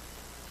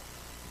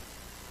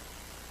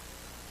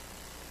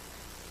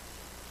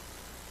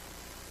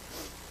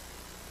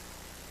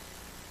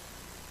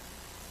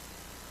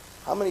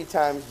 How many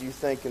times do you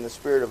think in the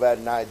spirit of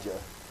Adonijah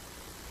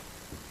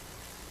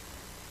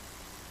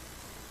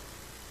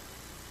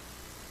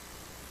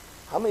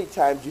how many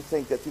times do you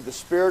think that through the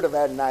spirit of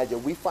Adonijah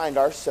we find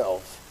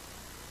ourselves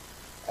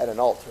at an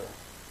altar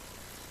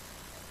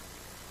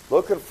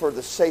looking for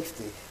the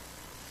safety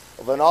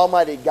of an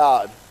almighty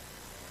God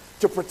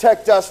to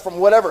protect us from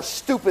whatever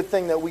stupid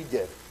thing that we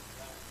did?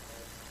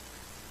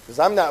 Because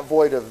I'm not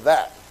void of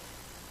that.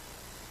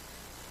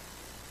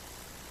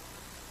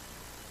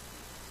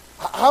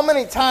 how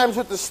many times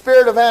with the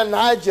spirit of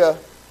Adonijah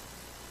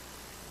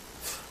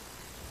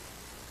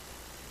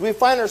we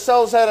find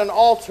ourselves at an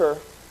altar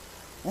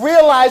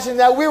realizing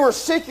that we were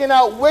seeking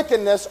out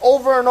wickedness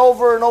over and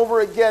over and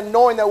over again,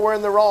 knowing that we're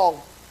in the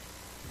wrong?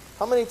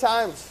 How many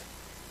times?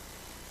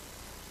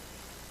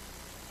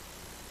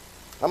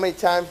 How many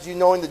times do you,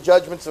 knowing the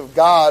judgments of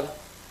God,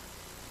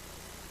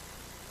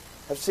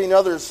 have seen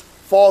others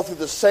fall through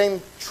the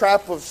same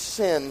trap of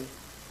sin,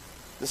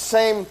 the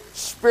same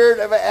spirit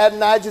of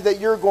Adonijah that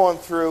you're going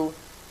through,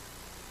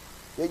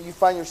 yet you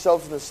find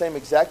yourselves in the same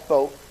exact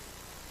boat,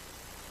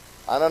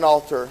 on an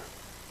altar,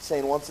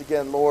 saying once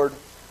again, Lord,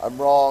 I'm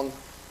wrong.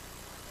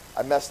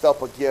 I messed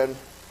up again.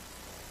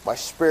 My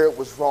spirit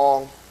was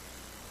wrong.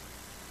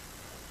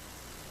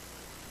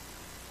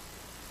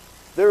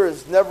 There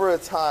is never a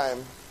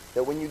time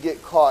that when you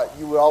get caught,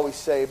 you would always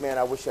say, man,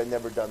 I wish I'd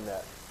never done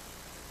that.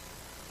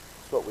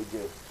 That's what we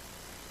do.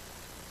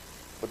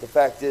 But the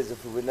fact is,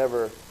 if we would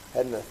never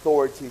had an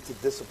authority to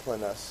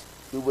discipline us,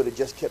 we would have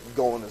just kept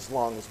going as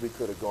long as we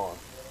could have gone.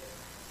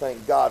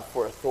 Thank God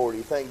for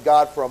authority. Thank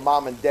God for a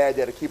mom and dad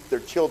that keep their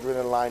children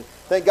in line.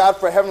 Thank God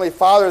for a Heavenly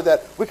Father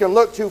that we can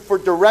look to for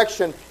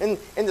direction and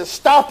to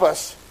stop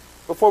us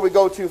before we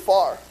go too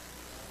far.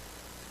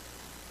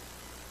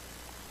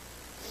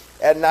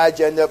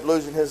 Adonijah ended up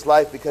losing his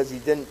life because he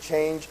didn't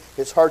change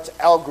his heart's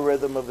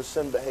algorithm of his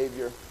sin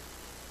behavior.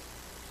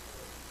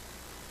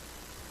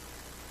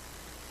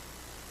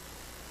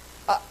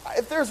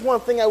 If there's one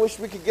thing I wish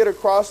we could get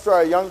across to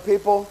our young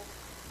people,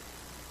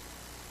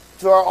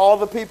 to all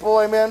the people,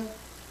 amen,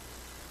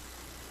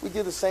 we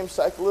do the same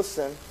cycle of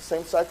sin,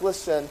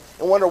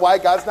 and wonder why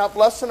God's not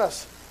blessing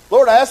us.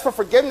 Lord, I asked for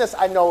forgiveness.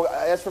 I know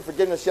I asked for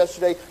forgiveness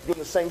yesterday, doing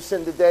the same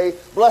sin today.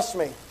 Bless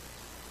me.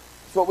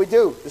 That's what we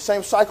do, the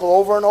same cycle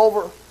over and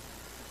over.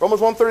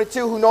 Romans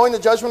 1:32, who knowing the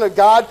judgment of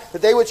God,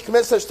 that they which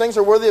commit such things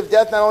are worthy of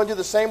death, not only do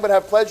the same, but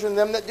have pleasure in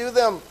them that do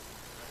them.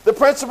 The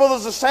principle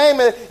is the same.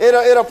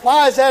 It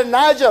applies.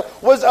 Adonijah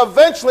was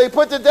eventually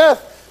put to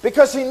death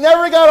because he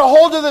never got a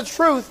hold of the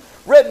truth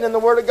written in the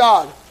Word of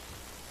God. In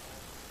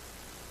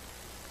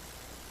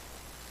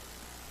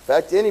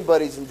fact,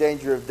 anybody's in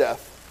danger of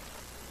death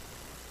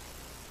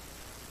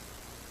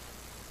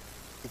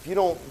if you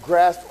don't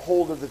grasp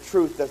hold of the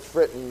truth that's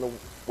written in the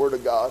Word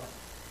of God.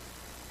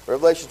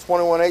 Revelation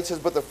 21:8 says,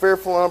 but the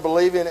fearful and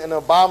unbelieving and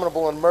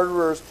abominable and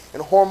murderers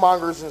and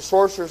whoremongers and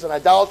sorcerers and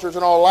idolaters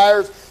and all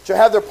liars shall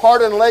have their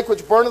part in the lake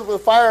which burneth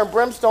with fire and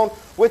brimstone,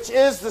 which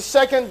is the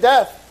second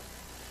death.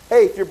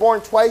 Hey, if you're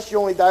born twice, you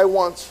only die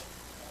once.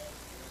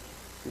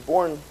 If you're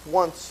born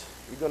once,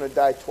 you're going to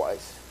die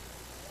twice.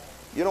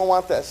 You don't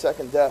want that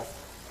second death.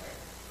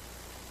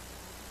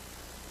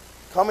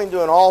 Coming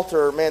to an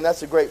altar, man,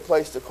 that's a great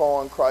place to call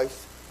on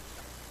Christ.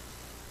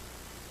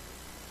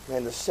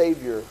 Man, the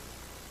Savior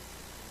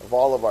of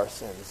all of our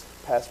sins,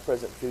 past,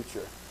 present,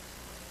 future.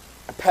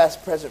 And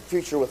past, present,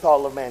 future with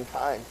all of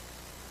mankind.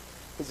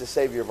 He's the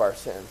Savior of our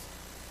sins.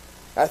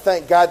 I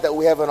thank God that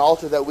we have an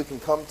altar that we can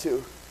come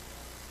to.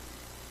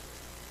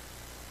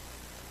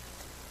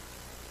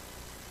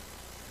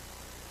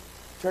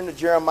 Turn to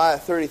Jeremiah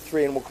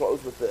 33 and we'll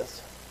close with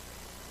this.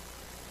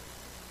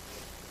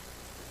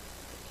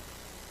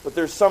 But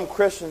there's some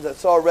Christians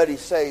that's already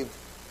saved.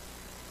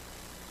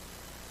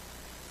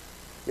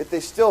 Yet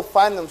they still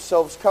find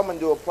themselves coming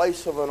to a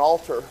place of an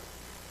altar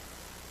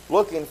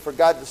looking for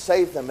God to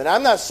save them. And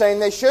I'm not saying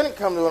they shouldn't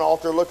come to an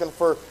altar looking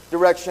for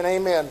direction.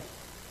 Amen.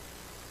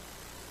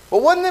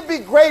 But wouldn't it be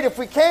great if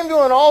we came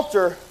to an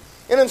altar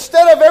and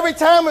instead of every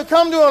time we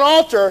come to an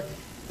altar,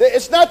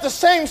 it's not the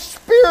same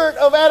spirit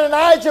of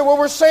Adonijah where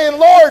we're saying,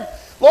 Lord,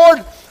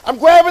 I'm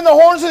grabbing the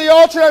horns of the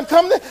altar and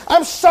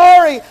I'm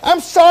sorry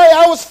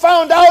I was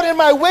found out in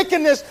my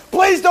wickedness.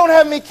 Please don't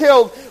have me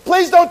killed.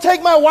 Please don't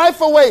take my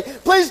wife away.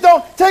 Please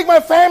don't take my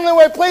family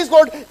away. Please,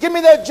 Lord, give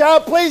me that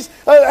job. Please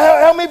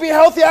help me be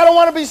healthy. I don't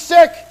want to be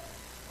sick.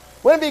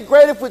 Wouldn't it be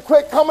great if we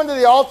quit coming to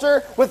the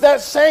altar with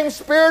that same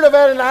spirit of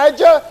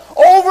Adonijah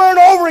over and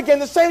over again,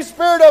 the same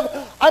spirit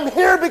of I'm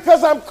here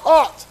because I'm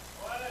caught.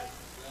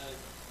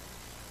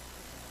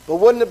 But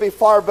wouldn't it be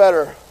far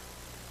better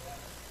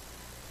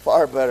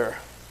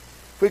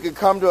if we could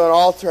come to an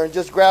altar and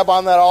just grab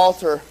on that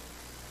altar,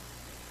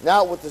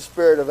 not with the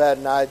spirit of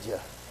Adonijah,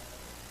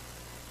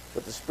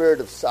 but the spirit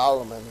of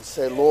Solomon, and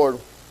say, Lord,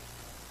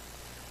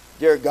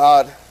 dear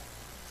God,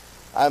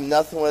 I'm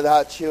nothing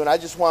without you, and I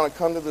just want to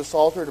come to this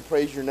altar to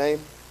praise your name.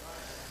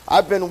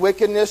 I've been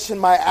wickedness in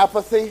my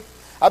apathy.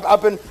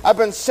 I've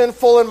been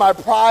sinful in my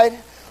pride.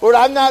 Lord,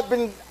 I've not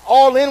been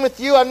all in with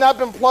you. I've not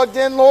been plugged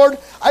in, Lord.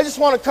 I just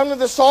want to come to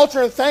this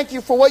altar and thank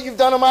you for what you've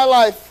done in my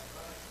life.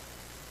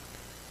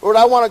 Lord,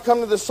 I want to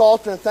come to this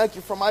altar and thank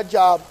you for my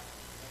job.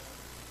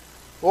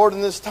 Lord,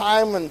 in this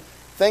time when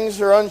things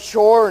are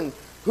unsure and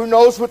who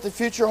knows what the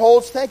future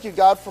holds, thank you,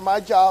 God, for my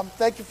job.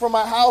 Thank you for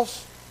my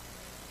house.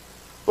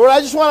 Lord, I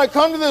just want to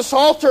come to this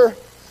altar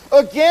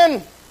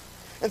again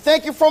and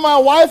thank you for my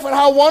wife and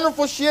how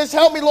wonderful she is.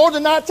 Help me, Lord, to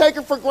not take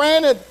her for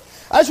granted.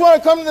 I just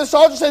want to come to this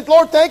altar and say,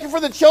 Lord, thank you for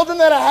the children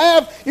that I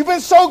have. You've been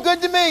so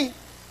good to me.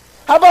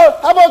 How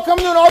about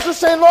coming to an altar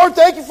saying, Lord,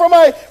 thank you for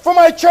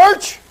my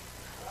church.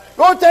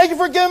 Lord, thank you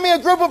for giving me a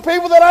group of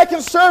people that I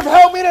can serve.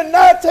 Help me to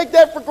not take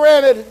that for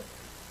granted.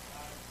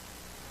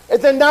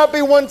 And then not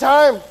be one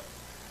time.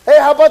 Hey,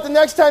 how about the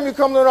next time you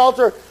come to an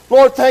altar?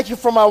 Lord, thank you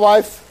for my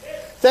wife.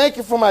 Thank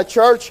you for my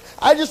church.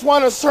 I just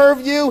want to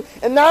serve you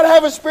and not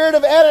have a spirit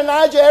of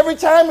Adonijah every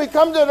time we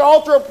come to an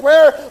altar of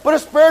prayer, but a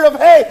spirit of,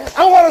 hey,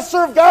 I want to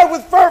serve God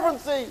with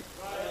fervency.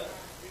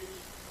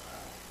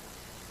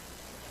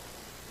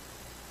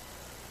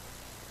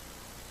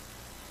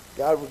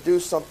 God will do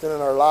something in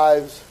our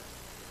lives.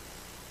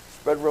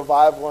 Spread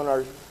revival in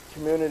our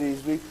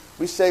communities.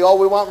 We say, oh,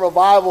 we want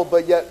revival,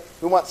 but yet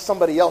we want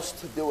somebody else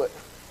to do it.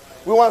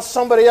 We want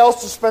somebody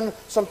else to spend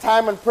some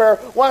time in prayer.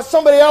 We want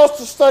somebody else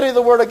to study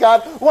the Word of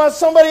God. We want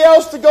somebody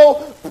else to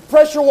go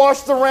pressure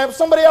wash the ramp.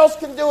 Somebody else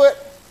can do it.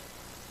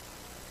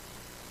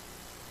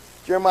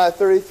 Jeremiah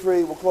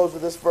 33, we'll close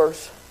with this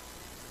verse.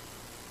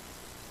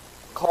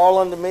 Call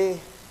unto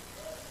me,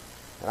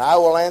 and I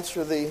will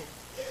answer thee,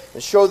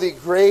 and show thee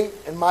great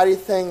and mighty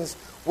things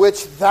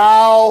which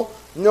thou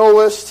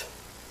knowest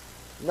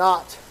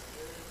not.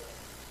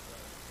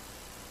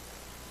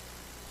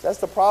 That's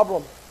the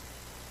problem.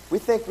 We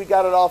think we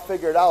got it all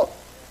figured out.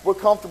 We're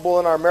comfortable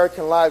in our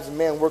American lives, and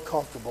man, we're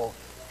comfortable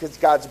because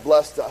God's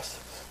blessed us.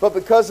 But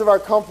because of our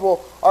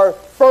comfortable, our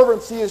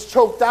fervency is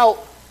choked out.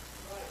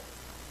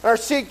 And our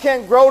seed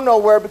can't grow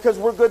nowhere because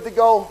we're good to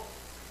go.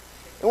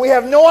 And we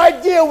have no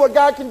idea what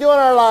God can do in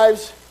our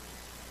lives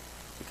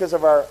because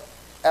of our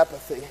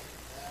apathy.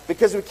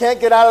 Because we can't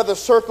get out of the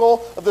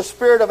circle of the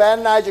spirit of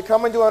Adonijah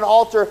coming to an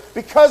altar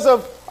because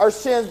of our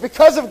sins,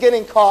 because of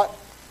getting caught.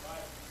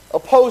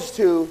 Opposed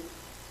to,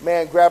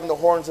 man, grabbing the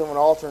horns of an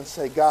altar and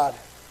say, God,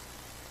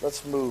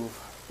 let's move.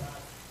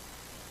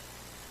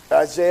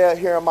 Isaiah,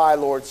 here am I,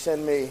 Lord,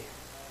 send me.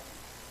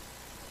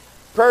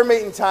 Prayer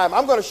meeting time.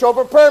 I'm going to show up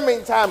at prayer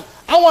meeting time.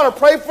 I want to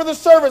pray for the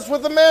service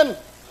with the men.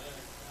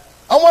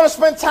 I want to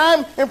spend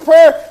time in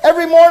prayer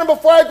every morning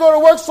before I go to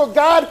work so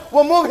God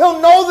will move. He'll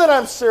know that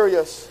I'm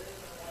serious.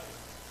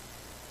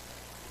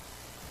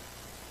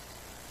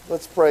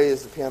 Let's pray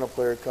as the piano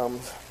player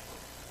comes.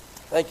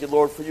 Thank you,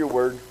 Lord, for your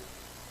word.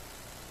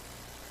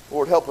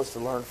 Lord, help us to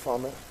learn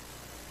from it.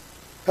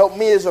 Help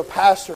me as a pastor